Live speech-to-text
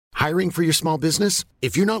Hiring for your small business?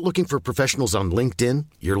 If you're not looking for professionals on LinkedIn,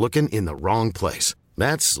 you're looking in the wrong place.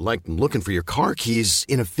 That's like looking for your car keys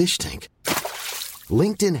in a fish tank.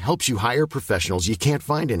 LinkedIn helps you hire professionals you can't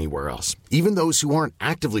find anywhere else, even those who aren't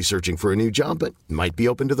actively searching for a new job but might be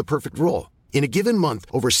open to the perfect role. In a given month,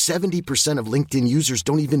 over 70% of LinkedIn users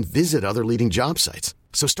don't even visit other leading job sites.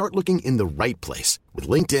 So start looking in the right place. With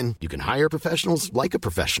LinkedIn, you can hire professionals like a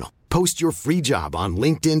professional. Post your free job on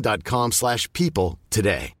linkedin.com/people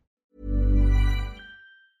today.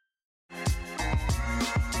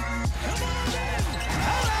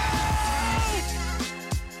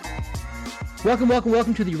 Welcome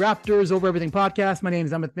to the Raptors Over Everything podcast. My name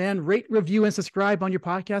is Emmett Mann. Rate, review, and subscribe on your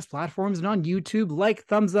podcast platforms and on YouTube. Like,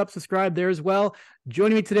 thumbs up, subscribe there as well.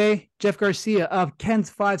 Joining me today, Jeff Garcia of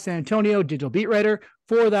Ken's 5 San Antonio, digital beat writer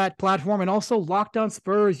for that platform, and also Locked On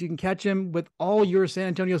Spurs. You can catch him with all your San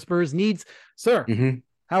Antonio Spurs needs. Sir,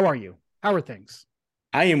 How are you? How are things?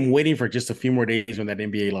 I am waiting for just a few more days when that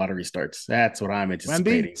NBA lottery starts. That's what I'm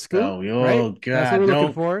anticipating. Wemby, Scoot, right? God, that's what we're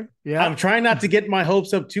looking for. Yeah, I'm trying not to get my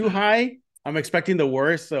hopes up too high. I'm expecting the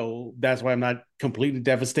worst, so that's why I'm not completely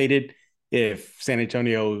devastated if San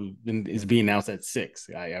Antonio is being announced at 6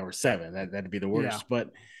 or 7. That'd be the worst. Yeah. But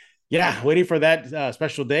yeah, waiting for that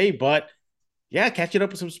special day. But yeah, catching up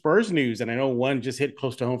with some Spurs news, and I know one just hit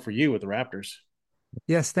close to home for you with the Raptors.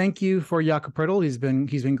 Yes, thank you for Jakob Poeltl. He's been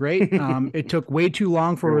great. It took way too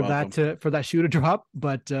long for that shoe to drop,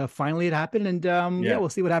 but finally it happened. And we'll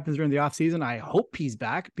see what happens during the offseason. I hope he's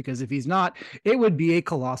back, because if he's not, it would be a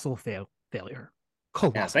colossal failure.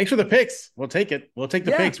 Yeah, thanks for the picks. We'll take it. We'll take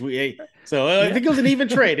the picks. I think it was an even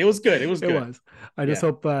trade. It was good. It was good. I just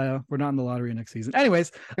hope we're not in the lottery next season.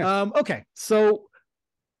 Anyways, okay. So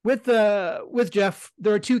with Jeff,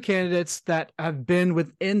 there are two candidates that have been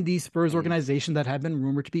within the Spurs organization that have been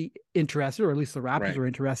rumored to be interested, or at least the Raptors are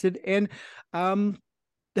interested in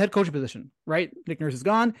the head coach position, right? Nick Nurse is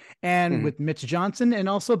gone, and with Mitch Johnson and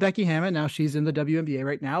also Becky Hammon. Now she's in the WNBA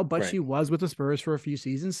right now, but she was with the Spurs for a few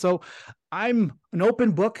seasons. So I'm an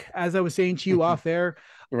open book, as I was saying to you off air.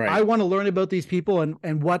 I want to learn about these people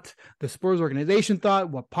and what the Spurs organization thought,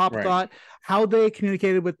 what Pop thought, how they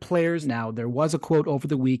communicated with players. Now, there was a quote over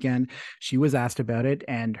the weekend. She was asked about it,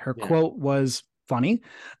 and her quote was funny,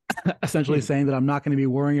 essentially saying that I'm not going to be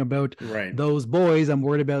worrying about those boys. I'm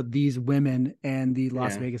worried about these women and the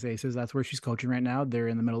Las Vegas Aces. That's where she's coaching right now. They're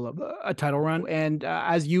in the middle of a title run. And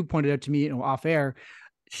as you pointed out to me, off air,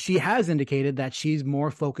 she has indicated that she's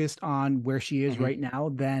more focused on where she is right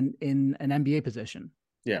now than in an NBA position.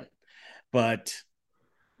 Yeah. But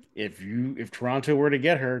if Toronto were to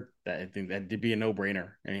get her, I think that'd be a no-brainer.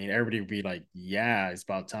 I mean, everybody would be like, yeah, it's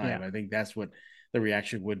about time. I think that's what the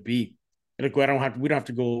reaction would be. Look, we don't have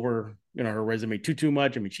to go over, her resume too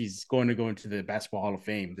much. I mean, she's going to go into the Basketball Hall of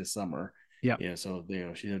Fame this summer. Yeah. So,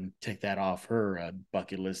 she didn't take that off her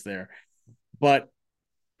bucket list there. But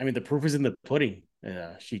I mean, the proof is in the pudding.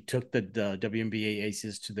 She took the WNBA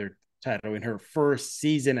Aces to their title in her first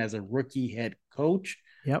season as a rookie head coach.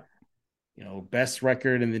 Yep. Best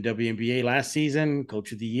record in the WNBA last season,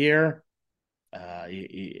 coach of the year.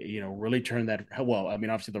 Really turned that. Well, I mean,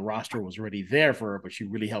 obviously the roster was already there for her, but she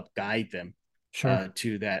really helped guide them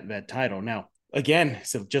to that title. Now, again,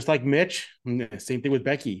 so just like Mitch, same thing with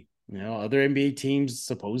Becky. Other NBA teams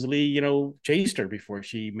supposedly, chased her before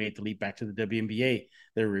she made the leap back to the WNBA.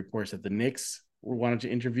 There were reports that the Knicks wanted to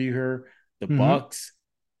interview her, the Bucks,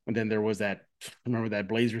 and then there was that. Remember that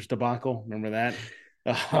Blazers debacle? Remember that?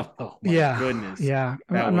 Oh my goodness. Yeah.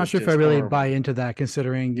 I'm not sure if I really buy into that,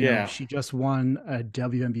 considering she just won a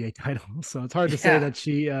WNBA title. So it's hard to say that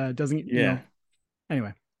she doesn't,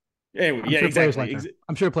 anyway. Exactly.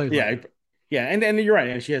 I'm sure players like her. Yeah, and you're right.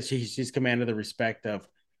 And she's commanded the respect of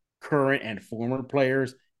current and former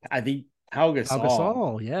players. I think Pau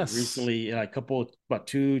Gasol, yes. Recently, about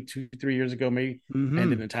 2-3 years ago, maybe,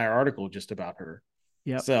 penned an entire article just about her.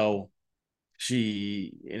 Yeah. So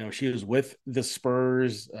she was with the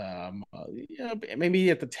Spurs,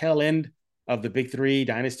 maybe at the tail end of the Big Three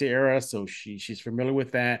dynasty era. So she's familiar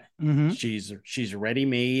with that. She's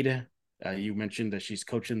ready-made. You mentioned that she's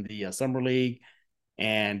coaching the summer league,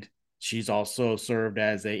 and she's also served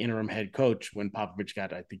as an interim head coach when Popovich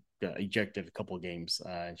got, I think, ejected a couple of games.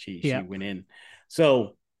 And she went in.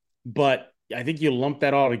 So, but I think you lump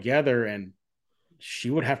that all together, and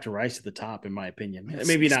she would have to rise to the top, in my opinion.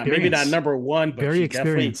 Maybe not number one, but very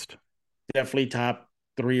experienced. Definitely top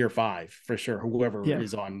 3 or 5 for sure. Whoever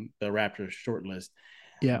is on the Raptors short list.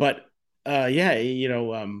 Yeah. But it's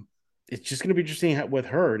just going to be interesting with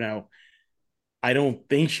her. Now, I don't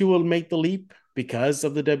think she will make the leap because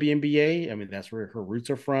of the WNBA. I mean, that's where her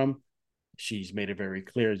roots are from. She's made it very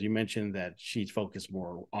clear, as you mentioned, that she's focused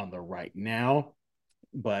more on the right now,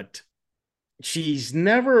 but she's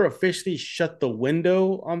never officially shut the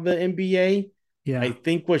window on the NBA. Yeah. I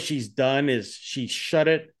think what she's done is she shut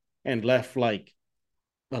it and left like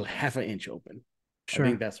a half an inch open. Sure. I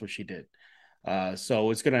think that's what she did.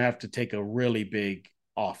 So it's going to have to take a really big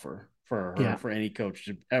offer for her, for any coach,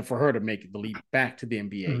 for her to make the leap back to the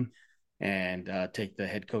NBA and take the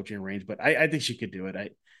head coaching reins. But I think she could do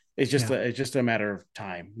it. It's just a matter of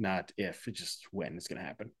time, not if. It's just when it's going to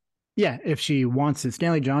happen. Yeah, if she wants it.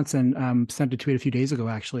 Stanley Johnson sent a tweet a few days ago,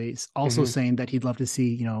 actually, also saying that he'd love to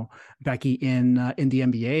see, Becky in the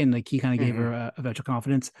NBA, and like he kind of gave her a vote of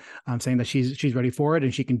confidence, saying that she's ready for it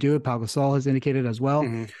and she can do it. Pau Gasol has indicated as well.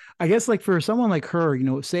 I guess like for someone like her,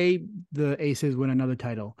 say the Aces win another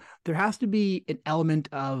title, there has to be an element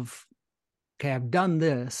of, okay, I've done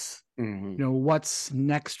this. What's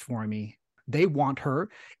next for me? They want her,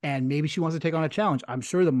 and maybe she wants to take on a challenge. I'm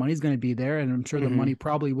sure the money's going to be there, and I'm sure the money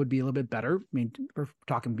probably would be a little bit better. I mean, we're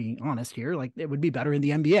talking being honest here, like it would be better in the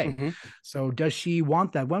NBA. So does she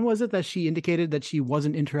want that? When was it that she indicated that she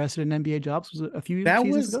wasn't interested in NBA jobs? Was it a few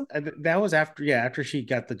seasons ago? That was after she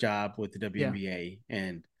got the job with the WNBA,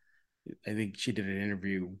 and I think she did an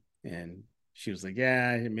interview, and she was like,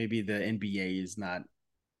 yeah, maybe the NBA is not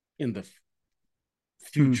in the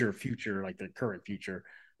future, like the current future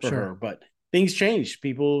for her, but things change.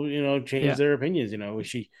 People, change their opinions.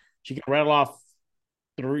 She can rattle off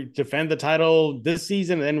defend the title this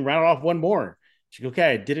season and then rattle off one more. She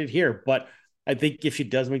okay, I did it here. But I think if she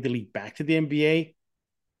does make the leap back to the NBA,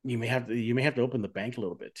 you may have to open the bank a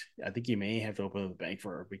little bit. I think you may have to open the bank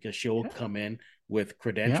for her because she'll come in with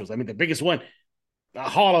credentials. I mean, the biggest one, a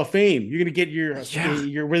Hall of Fame. You're gonna get your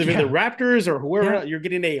whether the Raptors or whoever, you're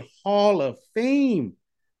getting a Hall of Fame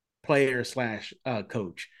player /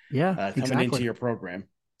 coach coming into your program.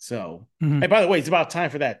 So hey, by the way, it's about time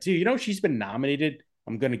for that too. She's been nominated,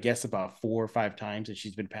 I'm gonna guess about 4 or 5 times, and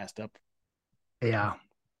she's been passed up.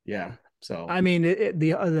 So I mean,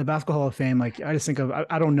 the Basketball Hall of Fame, like I just think of,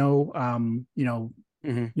 I don't know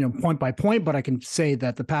point by point, but I can say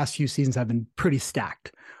that the past few seasons have been pretty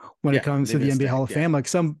stacked when it comes to the NBA Hall of Fame. Like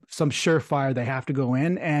some surefire, they have to go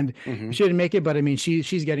in, and she didn't make it, but I mean,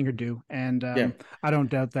 she's getting her due. And I don't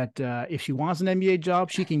doubt that if she wants an NBA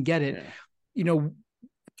job, she can get it,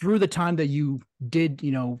 through the time that you did,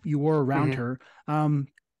 you were around her.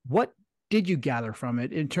 What did you gather from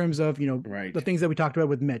it in terms of, the things that we talked about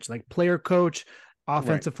with Mitch, like player coach,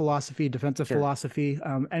 offensive philosophy, defensive philosophy,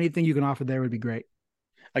 anything you can offer there would be great.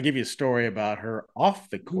 I'll give you a story about her off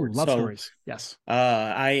the court. Love stories. Yes.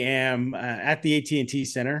 I am at the AT&T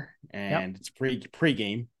Center, and it's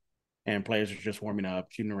pre-game, and players are just warming up,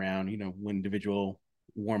 shooting around, individual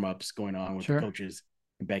warm-ups going on with the coaches.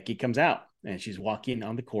 And Becky comes out, and she's walking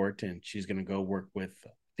on the court, and she's going to go work with,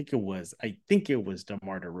 I think it was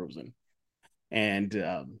DeMar DeRozan.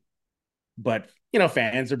 And but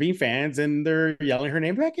fans are being fans, and they're yelling her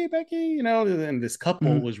name, Becky, and this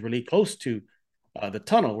couple was really close to the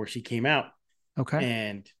tunnel where she came out. Okay.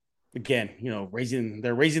 And again,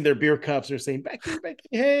 they're raising their beer cups. They're saying, Becky,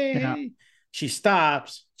 hey. Yeah. She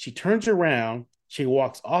stops. She turns around. She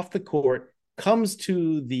walks off the court, comes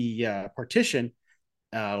to the partition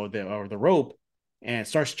or the rope, and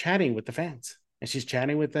starts chatting with the fans. And she's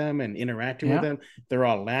chatting with them and interacting with them. They're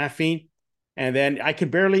all laughing. And then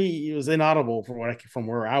it was inaudible from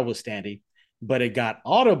where I was standing, but it got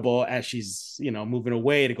audible as she's, moving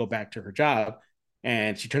away to go back to her job.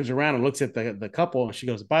 And she turns around and looks at the couple, and she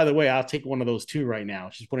goes, by the way, I'll take one of those two right now.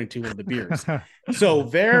 She's putting 2 of the beers. So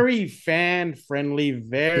very fan friendly,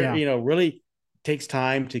 really takes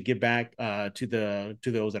time to give back to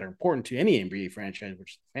those that are important to any NBA franchise,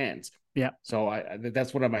 which is fans. Yeah. So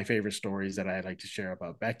that's one of my favorite stories that I like to share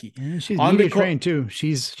about Becky. And she's media trained too.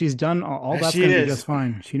 She's done all that's going to be just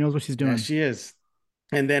fine. She knows what she's doing. Yeah, she is.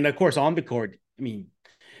 And then of course on the court, I mean,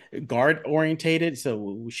 guard orientated.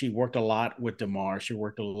 So she worked a lot with DeMar. She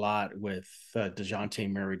worked a lot with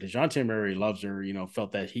DeJounte Murray. DeJounte Murray loves her,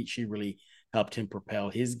 felt that she really helped him propel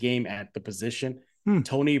his game at the position.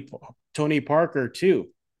 Tony Parker too.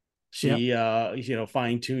 She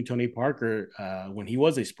fine-tuned Tony Parker when he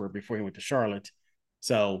was a Spur before he went to Charlotte.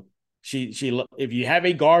 So she if you have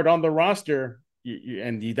a guard on the roster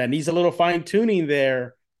that needs a little fine-tuning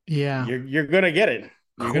there, you're gonna get it.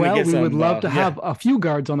 We would love to have a few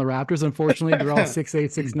guards on the Raptors. Unfortunately, they're all 6'8",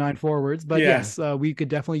 6'9" forwards. But yes, we could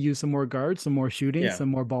definitely use some more guards, some more shooting, some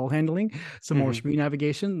more ball handling, some more screen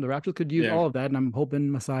navigation. The Raptors could use all of that, and I'm hoping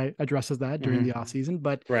Masai addresses that during the offseason.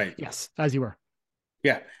 But yes, as you were.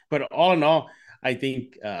 Yeah, but all in all, I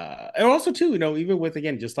think, and also too, even with,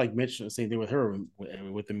 again, just like Mitch, the same thing with her,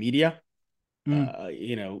 with the media.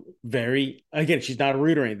 Mm. Very, again, she's not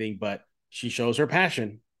rude or anything, but she shows her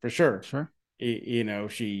passion for sure. Sure.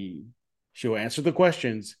 She'll answer the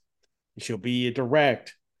questions, she'll be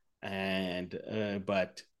direct, and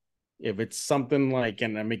but if it's something like,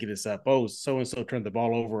 and I'm making this up, oh, so and so turned the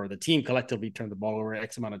ball over, or the team collectively turned the ball over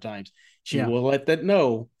X amount of times, she Yeah, will let that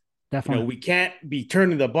know. definitely. We can't be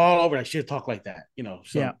turning the ball over. I should talk like that.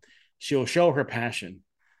 So Yeah. she'll show her passion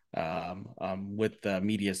with the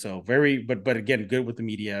media. So very, but again, good with the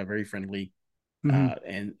media, very friendly.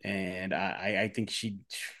 Mm-hmm. And I think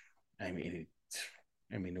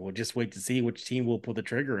I mean, we'll just wait to see which team will pull the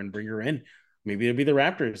trigger and bring her in. Maybe it'll be the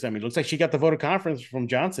Raptors. I mean, it looks like she got the vote of conference from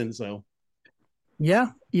Johnson. So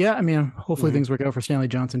Yeah, yeah. I mean, hopefully things work out for Stanley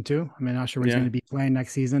Johnson too. I mean, not sure when he's going yeah. to be playing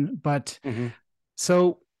next season, but Mm-hmm.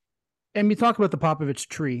 so, and we talk about the Popovich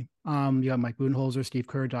tree. You got Mike Budenholzer, Steve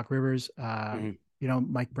Kerr, Doc Rivers, Mm-hmm.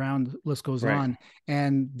 Mike Brown, the list goes Right. on.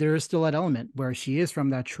 And there is still that element where she is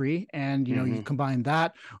from that tree. And, you Mm-hmm. combine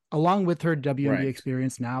that along with her WNBA Right.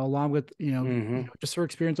 experience now, along with, Mm-hmm. just her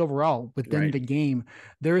experience overall within Right. the game.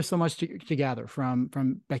 There is so much to gather from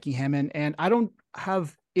Becky Hammon. And I don't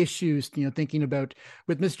have issues, thinking about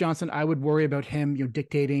with Mitch Johnson. I would worry about him,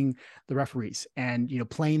 dictating the referees and,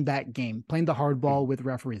 playing that game, playing the hardball with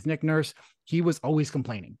referees. Nick Nurse, he was always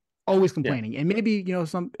complaining. Yeah. And maybe,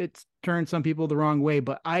 it's turned some people the wrong way,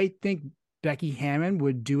 but I think Becky Hammon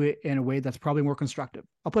would do it in a way that's probably more constructive.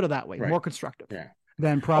 I'll put it that way, Right. more constructive Yeah.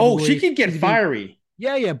 than Oh, she probably. could get fiery.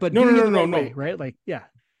 Yeah, but No, doing it no, the no, right no, way, no. right? Like, yeah.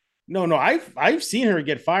 No. I've seen her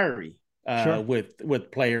get fiery Sure.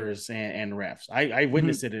 with players and refs. I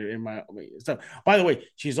witnessed it in my stuff. By the way,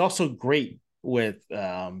 she's also great with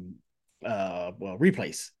replays.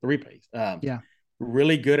 The replays. Yeah.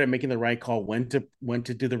 Really good at making the right call, when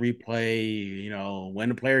to do the replay,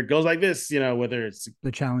 when a player goes like this, whether it's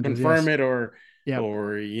The challenges, confirm yes. it or Yep.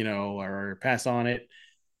 or pass on it.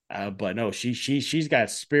 But no, she's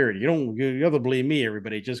got spirit. You have to believe me,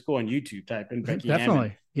 everybody. Just go on YouTube, type in Becky Hammon,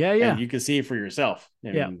 Definitely. Yeah. and you can see it for yourself. I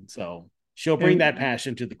Yeah. mean, so she'll bring And that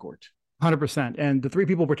passion to the court. 100%. And the three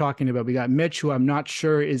people we're talking about, we got Mitch, who I'm not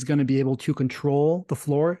sure is going to be able to control the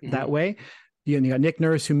floor that way. You got Nick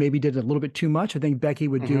Nurse, who maybe did a little bit too much. I think Becky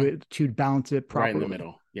would do it to balance it properly. Right in the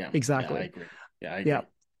middle. Yeah. Exactly. Yeah, I agree. Yeah, I agree. Yeah.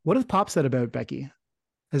 What has Pop said about Becky?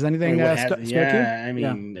 Has anything stuck to you? I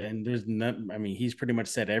mean, and there's not, I mean, he's pretty much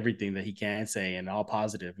said everything that he can say, and all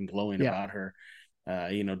positive and glowing about her.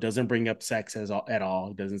 Doesn't bring up sex at all.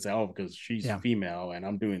 He doesn't say, oh, because she's female and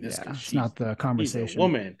I'm doing this. Yeah, it's not the conversation. She's a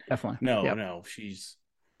woman. Definitely. No. She's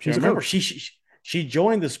remember, she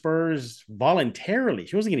joined the Spurs voluntarily.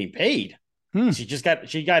 She wasn't getting paid.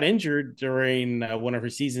 She got injured during one of her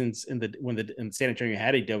seasons when San Antonio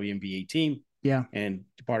had a WNBA team. Yeah. And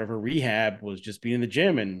part of her rehab was just being in the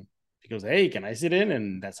gym, and she goes, hey, can I sit in?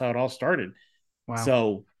 And that's how it all started. Wow.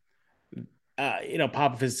 So,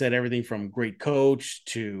 Popovich has said everything from great coach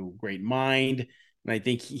to great mind. And I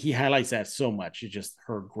think he highlights that so much. It's just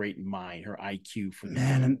her great mind, her IQ for the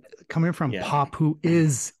game. And coming from Pop, who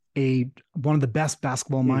is one of the best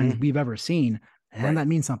basketball minds we've ever seen, and that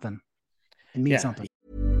means something. It means something.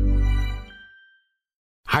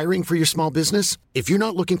 Hiring for your small business? If you're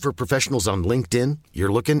not looking for professionals on LinkedIn,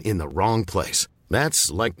 you're looking in the wrong place. That's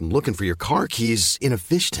like looking for your car keys in a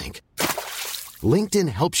fish tank. LinkedIn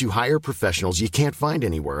helps you hire professionals you can't find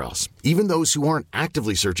anywhere else, even those who aren't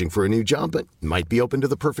actively searching for a new job but might be open to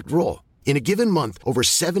the perfect role. In a given month, over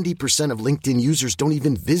 70% of LinkedIn users don't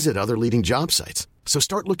even visit other leading job sites. So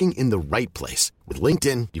start looking in the right place. With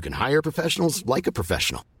LinkedIn, you can hire professionals like a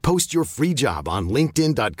professional. Post your free job on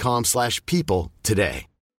linkedin.com/people today.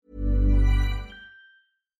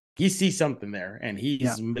 He sees something there, and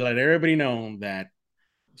he's let everybody know that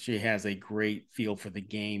she has a great feel for the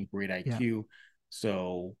game, great IQ. Yeah.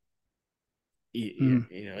 So,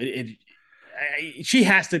 she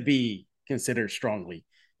has to be considered strongly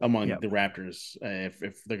among the Raptors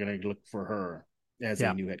if they're going to look for her as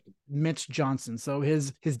a new head coach. Mitch Johnson. So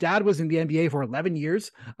his dad was in the NBA for 11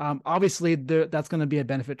 years. Obviously, that's going to be a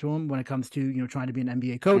benefit to him when it comes to trying to be an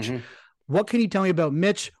NBA coach. What can you tell me about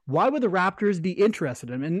Mitch? Why would the Raptors be interested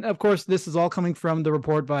in him? And of course, this is all coming from the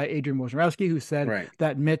report by Adrian Wojnarowski, who said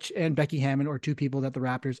that Mitch and Becky Hammon are two people that the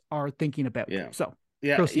Raptors are thinking about. Yeah. So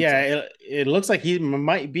it looks like he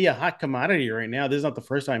might be a hot commodity right now. This is not the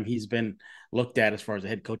first time he's been looked at as far as a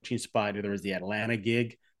head coaching spot. There was the Atlanta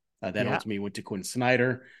gig that ultimately went to Quinn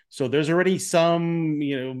Snyder. So there's already some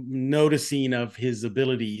noticing of his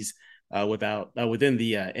abilities within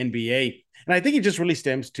the NBA. And I think it just really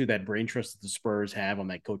stems to that brain trust that the Spurs have on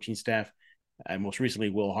that coaching staff. Most recently,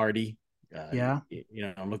 Will Hardy. Look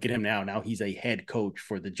at him now. Now he's a head coach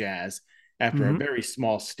for the Jazz. after a very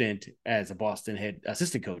small stint as a Boston head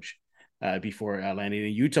assistant coach before landing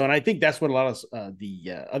in Utah. And I think that's what a lot of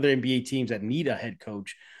the other NBA teams that need a head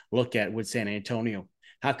coach look at with San Antonio.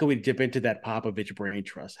 How can we dip into that Popovich brain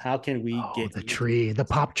trust? How can we get the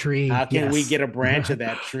pop tree? How can we get a branch of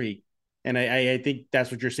that tree? And I think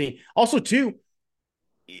that's what you're seeing. Also, too,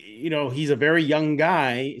 he's a very young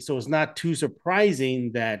guy, so it's not too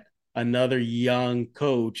surprising that another young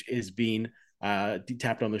coach is being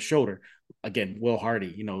tapped on the shoulder. Again, Will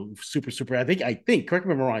Hardy, super. I think. Correct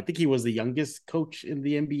me if I'm wrong. I think he was the youngest coach in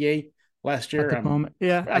the NBA last year. At the moment,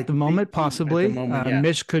 yeah. At the moment, possibly. At the moment, yeah.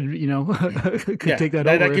 Mitch could, could take that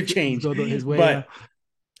over. That could change his way. But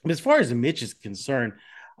as far as Mitch is concerned,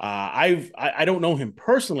 I don't know him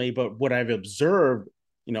personally, but what I've observed,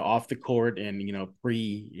 off the court and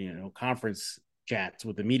conference chats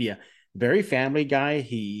with the media, very family guy.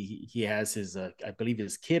 He has his I believe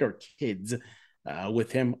his kid or kids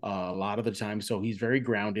with him a lot of the time, so he's very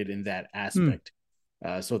grounded in that aspect.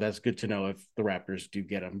 So that's good to know if the Raptors do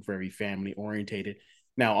get him very family orientated.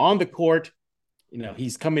 Now on the court,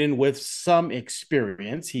 he's coming in with some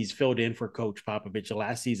experience. He's filled in for Coach Popovich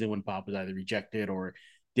last season when Pop was either rejected or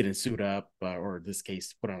didn't suit up, or in this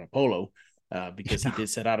case, put on a polo because he did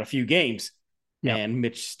set out a few games. Yep. And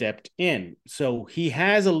Mitch stepped in. So he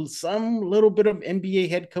has some little bit of NBA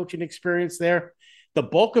head coaching experience there. The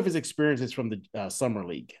bulk of his experience is from the summer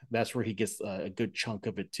league. That's where he gets a good chunk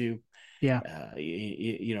of it too. Yeah.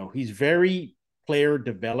 He's very player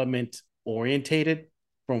development orientated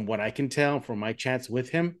from what I can tell from my chats with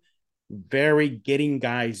him. Very getting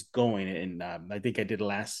guys going. And I think I did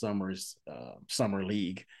last summer's summer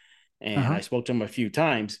league, and I spoke to him a few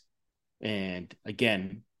times. And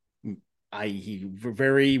again, he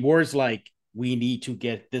very words like, we need to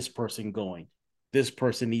get this person going. This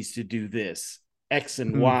person needs to do this. X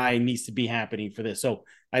and Y needs to be happening for this. So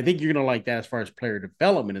I think you're going to like that as far as player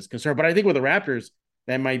development is concerned. But I think with the Raptors,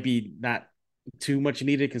 that might be not too much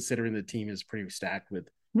needed, considering the team is pretty stacked with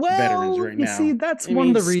veterans right now. See, that's one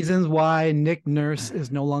of the reasons why Nick Nurse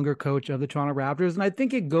is no longer coach of the Toronto Raptors. And I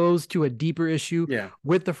think it goes to a deeper issue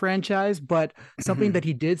with the franchise, but something that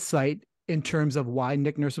he did cite in terms of why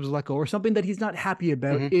Nick Nurse was let go, or something that he's not happy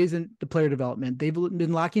about, isn't the player development. They've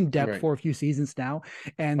been lacking depth for a few seasons now,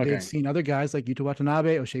 and they've seen other guys like Yuta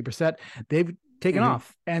Watanabe, O'Shea Brissett. They've taken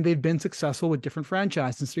off, and they've been successful with different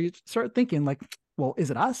franchises. And so you start thinking like, well,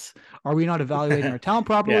 is it us? Are we not evaluating our talent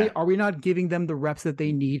properly? Are we not giving them the reps that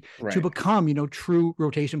they need to become, true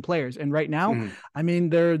rotation players? And right now, I mean,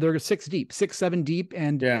 they're 6 deep, 6, 7 deep,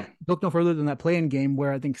 and look no further than that play-in game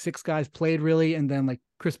where I think 6 guys played really, and then like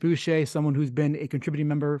Chris Boucher, someone who's been a contributing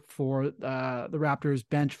member for the Raptors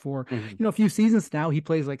bench for a few seasons now, he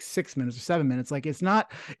plays like 6 minutes or 7 minutes. Like it's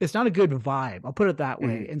not a good vibe. I'll put it that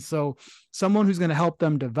way. And so someone who's going to help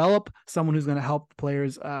them develop, someone who's going to help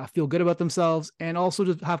players feel good about themselves, and also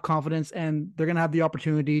just have confidence, and they're going to have the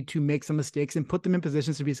opportunity to make some mistakes and put them in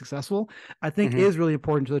positions to be successful, I think is really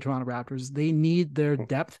important to the Toronto Raptors. They need their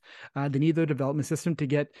depth. They need their development system to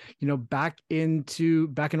get, back in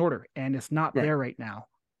order. And it's not there right now.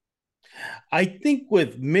 I think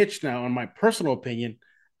with Mitch now, in my personal opinion,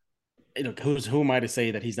 who am I to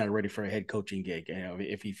say that he's not ready for a head coaching gig?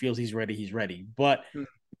 If he feels he's ready, he's ready. But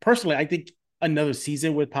personally, I think another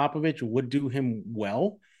season with Popovich would do him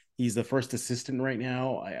well. He's the first assistant right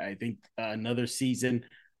now. I think another season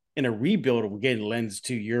in a rebuild, again, lends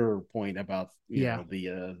to your point about the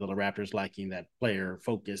Raptors lacking that player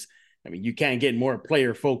focus. I mean, you can't get more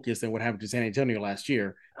player focus than what happened to San Antonio last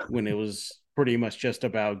year, when it was pretty much just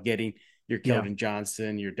about getting your Keldon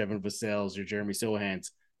Johnson, your Devin Vassell's, your Jeremy Sohans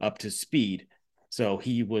up to speed. So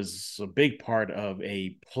he was a big part of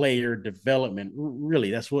a player development.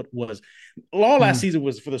 Really, that's what was all last season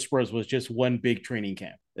was for the Spurs, was just one big training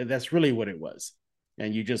camp. That's really what it was.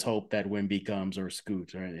 And you just hope that Wemby comes or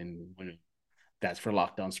Scoot, right? And when that's for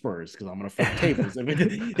Locked On Spurs, because I'm going to flip tables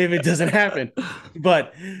if it doesn't happen.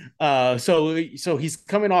 But so he's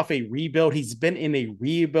coming off a rebuild. He's been in a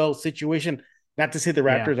rebuild situation. Not to say the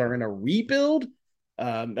Raptors are in a rebuild.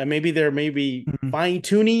 And maybe they're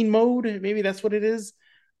fine-tuning mode. Maybe that's what it is.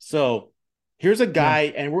 So here's a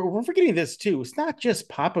guy, and we're forgetting this too. It's not just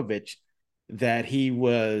Popovich that he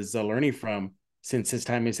was learning from since his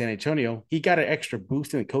time in San Antonio. He got an extra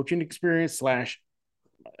boost in the coaching experience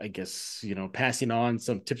 / I guess, passing on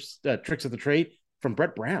some tips, tricks of the trade from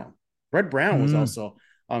Brett Brown. Brett Brown was also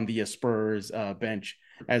on the Spurs bench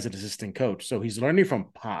as an assistant coach. So he's learning from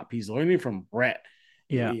Pop. He's learning from Brett.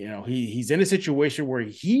 Yeah. He's in a situation where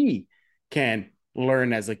he can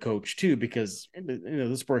learn as a coach too, because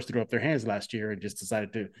the Spurs threw up their hands last year and just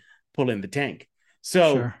decided to pull in the tank.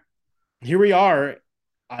 So here we are.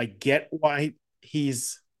 I get why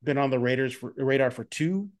he's been on the radar for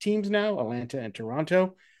two teams now, Atlanta and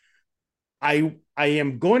Toronto. I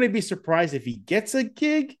am going to be surprised if he gets a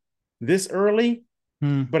gig this early,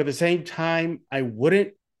 but at the same time, I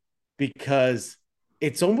wouldn't, because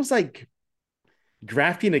it's almost like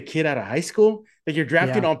drafting a kid out of high school. Like you're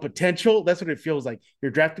drafting on potential. That's what it feels like. You're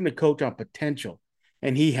drafting a coach on potential,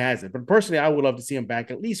 and he has it. But personally, I would love to see him back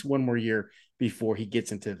at least one more year before he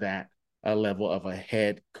gets into that level of a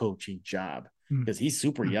head coaching job, because he's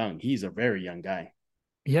super young. He's a very young guy.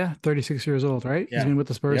 Yeah, 36 years old, right? Yeah. He's been with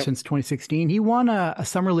the Spurs since 2016. He won a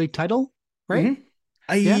summer league title, right?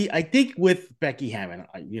 Mm-hmm. I think with Becky Hammon,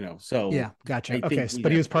 so yeah, gotcha. Okay,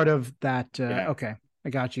 but he was part of that. Okay, I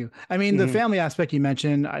got you. I mean, the family aspect you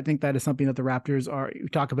mentioned, I think that is something that the Raptors are. You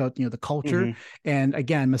talk about, the culture, and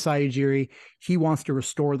again, Masai Ujiri, he wants to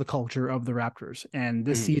restore the culture of the Raptors, and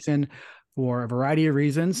this season, for a variety of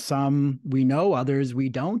reasons, some we know, others we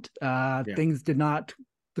don't. Things did not.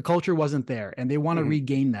 The culture wasn't there, and they want to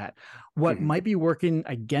regain that. What might be working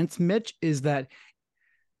against Mitch is that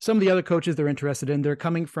some of the other coaches they're interested in, they're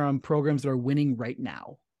coming from programs that are winning right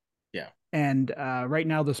now. Yeah. And right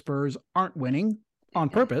now the Spurs aren't winning on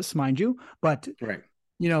purpose, mind you. But,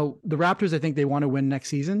 the Raptors, I think they want to win next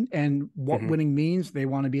season. And what winning means, they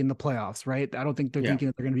want to be in the playoffs, right? I don't think they're thinking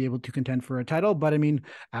that they're going to be able to contend for a title. But I mean,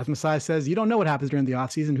 as Masai says, you don't know what happens during the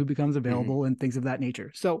offseason, who becomes available and things of that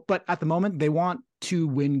nature. So, but at the moment, they want to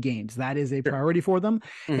win games. That is a priority for them.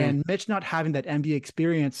 And Mitch not having that NBA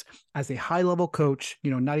experience as a high level coach,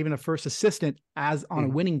 not even a first assistant as on a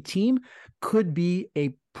winning team, could be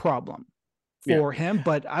a problem for him.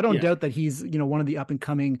 But I don't doubt that he's, one of the up and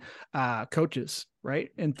coming coaches,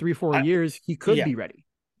 right? In 3-4 years, he could be ready.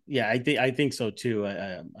 Yeah, I think so too.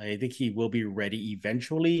 I think he will be ready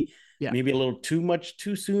eventually. Yeah. Maybe a little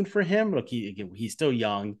too soon for him. Look, he's still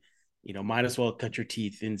young. Might as well cut your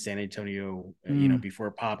teeth in San Antonio,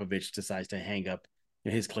 before Popovich decides to hang up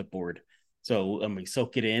his clipboard. So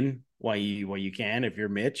soak it in while you can, if you're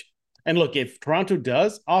Mitch. And look, if Toronto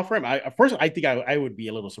does offer him, I think I would be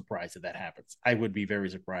a little surprised if that happens. I would be very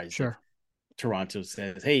surprised. Sure. If Toronto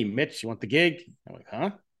says, "Hey, Mitch, you want the gig?" I'm like, "Huh?"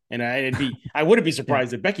 And I wouldn't be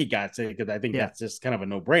surprised if Becky got it, because I think that's just kind of a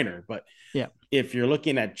no-brainer. But if you're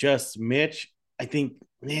looking at just Mitch, I think,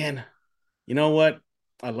 man, you know what?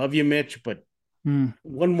 I love you, Mitch, but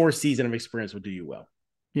one more season of experience would do you well.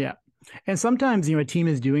 Yeah. And sometimes, a team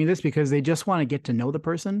is doing this because they just want to get to know the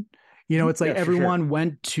person. It's like everyone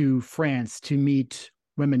went to France to meet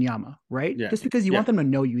Wembanyama, right? Yeah. Just because you want them to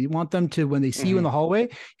know you. You want them to, when they see you in the hallway,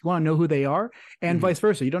 you want to know who they are, and vice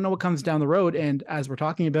versa. You don't know what comes down the road. And as we're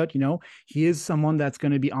talking about, he is someone that's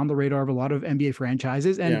going to be on the radar of a lot of NBA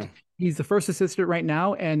franchises. And he's the first assistant right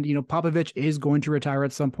now. And, Popovich is going to retire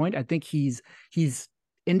at some point. I think he's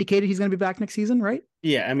indicated he's going to be back next season, right?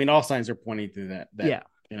 Yeah. I mean, all signs are pointing to that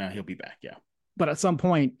he'll be back. Yeah. But at some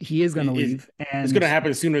point he is going to leave, and it's going to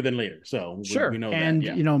happen sooner than later. So we know and,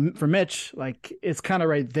 that. Yeah. For Mitch, like, it's kind of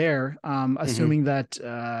right there, assuming that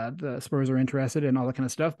the Spurs are interested and all that kind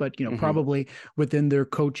of stuff. But, probably within their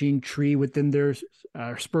coaching tree, within their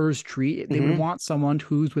Spurs tree, they would want someone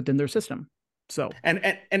who's within their system. So,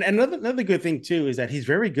 and another good thing too, is that he's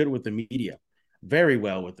very good with the media. Very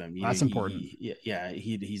well with them. That's important.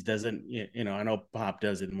 He doesn't, I know Pop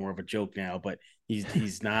does it more of a joke now, but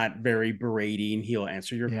he's not very berating. He'll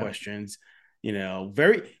answer your questions,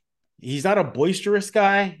 he's not a boisterous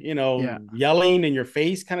guy, yelling in your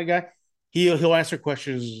face kind of guy. He'll answer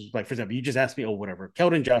questions like, for example, you just asked me, whatever,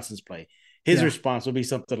 Keldon Johnson's play. His response will be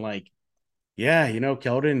something like,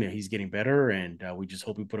 Keldon, he's getting better, and we just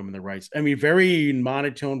hope we put him in the right. I mean, very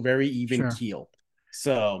monotone, very even keel.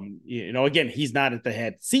 So, again, he's not at the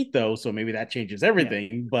head seat though, so maybe that changes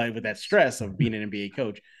everything. But with that stress of being an NBA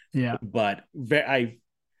coach, But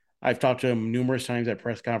I've talked to him numerous times at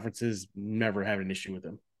press conferences. Never had an issue with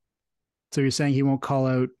him. So you're saying he won't call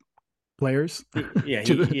out players?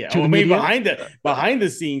 Maybe behind the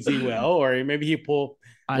scenes he will, or maybe he pull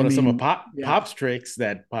some of Pop's tricks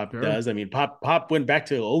that Pop does. I mean, Pop went back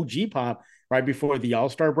to OG Pop right before the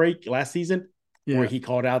All-Star break last season. Where he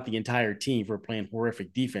called out the entire team for playing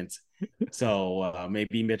horrific defense. So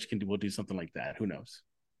maybe Mitch will do something like that. Who knows?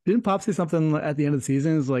 Didn't Pop say something at the end of the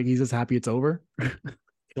season? It's like he's just happy it's over.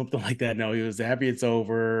 Something like that. No, he was happy it's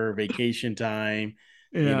over, vacation time,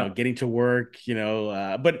 getting to work,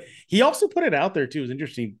 but he also put it out there too. It was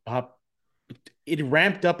interesting. Pop, it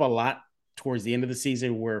ramped up a lot towards the end of the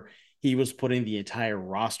season where he was putting the entire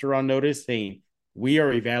roster on notice, saying, we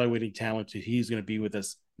are evaluating talent. He's going to be with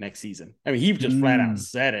us next season. I mean, he just flat out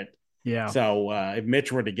said it. Yeah. So if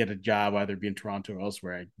Mitch were to get a job, either be in Toronto or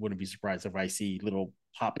elsewhere, I wouldn't be surprised if I see little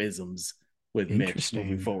Pop-isms with Mitch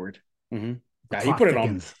moving forward. Mm-hmm. The He plot put it on.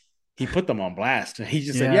 thickens. He put them on blast. He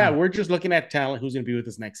just said, "Yeah, we're just looking at talent. Who's going to be with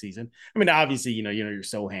us next season?" I mean, obviously, your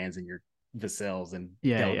Sohans and your Vassell's and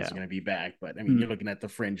Deltas are going to be back, but I mean, you're looking at the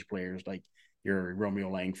fringe players like your Romeo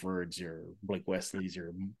Langfords, your Blake Wesley's,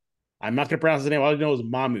 your I'm not going to pronounce his name. All I know is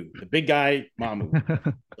Mamu, the big guy,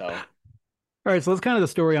 Mamu. So. All right, so that's kind of the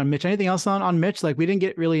story on Mitch. Anything else on Mitch? Like, we didn't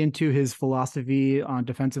get really into his philosophy on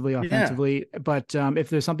defensively, offensively, but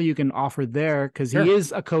if there's something you can offer there, because he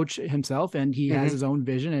is a coach himself and he has his own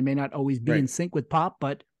vision and may not always be in sync with Pop,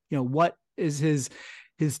 but what is his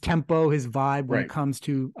tempo, his vibe when it comes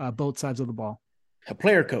to both sides of the ball? A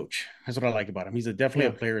player coach. That's what I like about him. He's definitely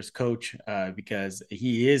a player's coach because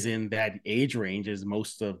he is in that age range as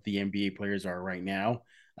most of the NBA players are right now.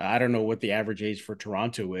 I don't know what the average age for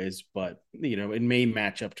Toronto is, but it may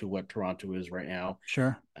match up to what Toronto is right now.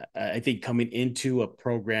 Sure. I think coming into a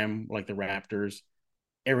program like the Raptors,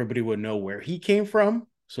 everybody would know where he came from,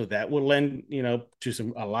 so that will lend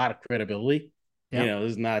to a lot of credibility. Yep.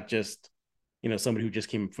 This is not just somebody who just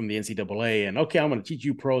came from the NCAA and okay, I'm going to teach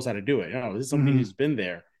you pros how to do it. This is somebody who's been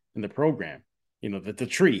there in the program. The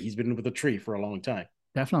tree. He's been with the tree for a long time.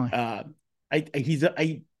 Definitely.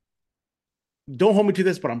 I don't hold me to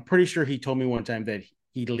this, but I'm pretty sure he told me one time that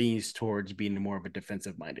he leans towards being more of a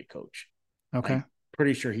defensive-minded coach. Okay. I'm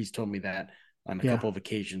pretty sure he's told me that on a couple of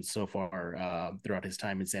occasions so far throughout his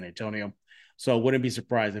time in San Antonio. So I wouldn't be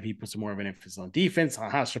surprised if he puts more of an emphasis on defense.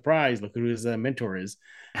 Surprise! Look who his mentor is,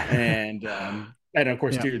 and of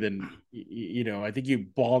course too. Then I think you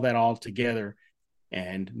ball that all together,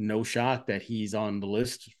 and no shock that he's on the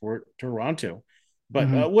list for Toronto.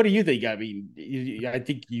 But what do you think? I mean, I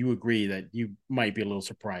think you agree that you might be a little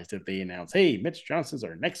surprised if they announce, "Hey, Mitch Johnson's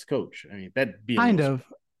our next coach." I mean, that'd be kind of.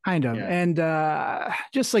 Yeah. And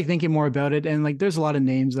just like thinking more about it, and like there's a lot of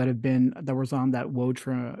names that was on that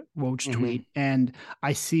Woj tweet, and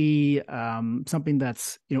I see something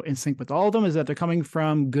that's in sync with all of them is that they're coming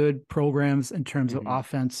from good programs in terms of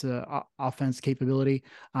offense capability.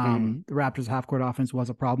 The Raptors half-court offense was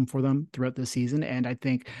a problem for them throughout the season, and I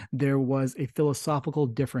think there was a philosophical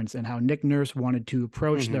difference in how Nick Nurse wanted to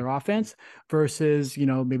approach their offense versus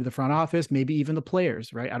maybe the front office, maybe even the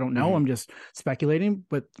players. Right? I don't know. I'm just speculating,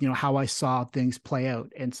 but how I saw things play out.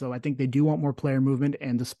 And so I think they do want more player movement,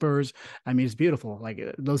 and the Spurs, I mean, it's beautiful. Like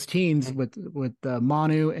those teams with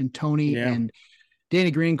Manu and Tony and Danny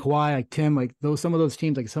Green, Kawhi, like Tim, like some of those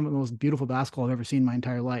teams, like some of the most beautiful basketball I've ever seen in my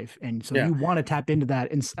entire life. And so you want to tap into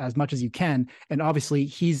that as much as you can. And obviously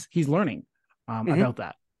he's learning about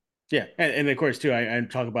that. Yeah. And of course too, I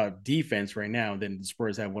talk about defense right now. Then the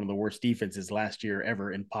Spurs have one of the worst defenses last year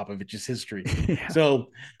ever in Popovich's history.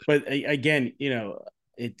 So, but again,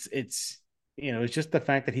 it's just the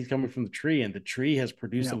fact that he's coming from the tree, and the tree has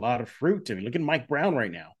produced a lot of fruit to me. Look at Mike Brown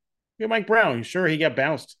right now. Look at Mike Brown. Sure, he got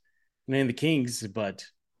bounced in the Kings, but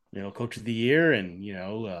coach of the year, and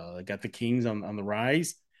got the Kings on the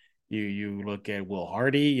rise. You look at Will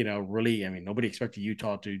Hardy. Really, I mean, nobody expected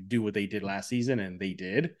Utah to do what they did last season, and they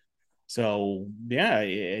did. So yeah,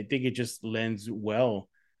 I think it just lends well.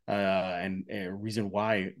 And a reason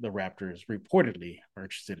why the Raptors reportedly are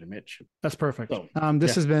interested in Mitch. That's perfect. So,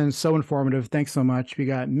 this has been so informative. Thanks so much. We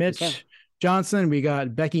got Mitch Johnson. We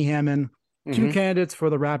got Becky Hammon, two candidates for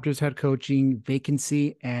the Raptors head coaching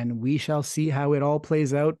vacancy, and we shall see how it all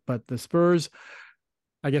plays out. But the Spurs,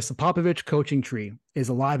 I guess the Popovich coaching tree is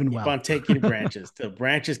alive and well. Keep on taking branches. The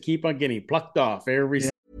branches keep on getting plucked off every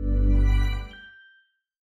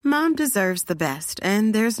Mom deserves the best,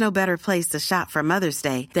 and there's no better place to shop for Mother's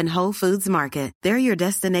Day than Whole Foods Market. They're your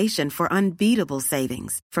destination for unbeatable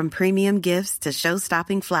savings, from premium gifts to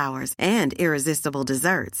show-stopping flowers and irresistible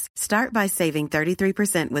desserts. Start by saving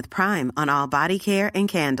 33% with Prime on all body care and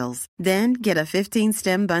candles. Then get a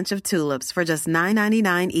 15-stem bunch of tulips for just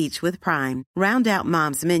 $9.99 each with Prime. Round out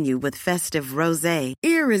Mom's menu with festive rosé,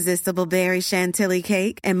 irresistible berry chantilly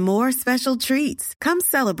cake, and more special treats. Come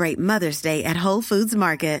celebrate Mother's Day at Whole Foods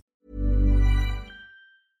Market.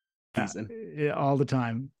 All the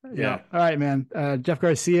time. All right, man. Jeff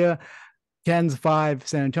Garcia, Ken's 5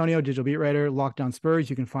 San Antonio, digital beat writer, Lockdown Spurs.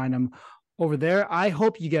 You can find him over there. I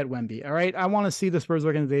hope you get Wemby. All right. I want to see the Spurs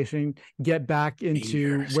organization get back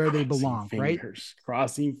into where they belong.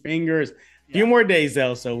 Crossing fingers. A few more days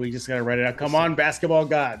though, so we just gotta write it out. Come on, basketball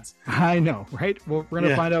gods. I know, right? Well, we're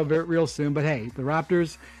gonna find out real soon. But hey, the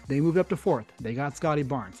Raptors, they moved up to 4th. They got Scotty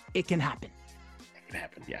Barnes. It can happen. It can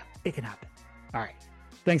happen. It can happen. All right.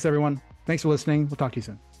 Thanks, everyone. Thanks for listening. We'll talk to you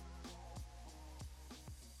soon.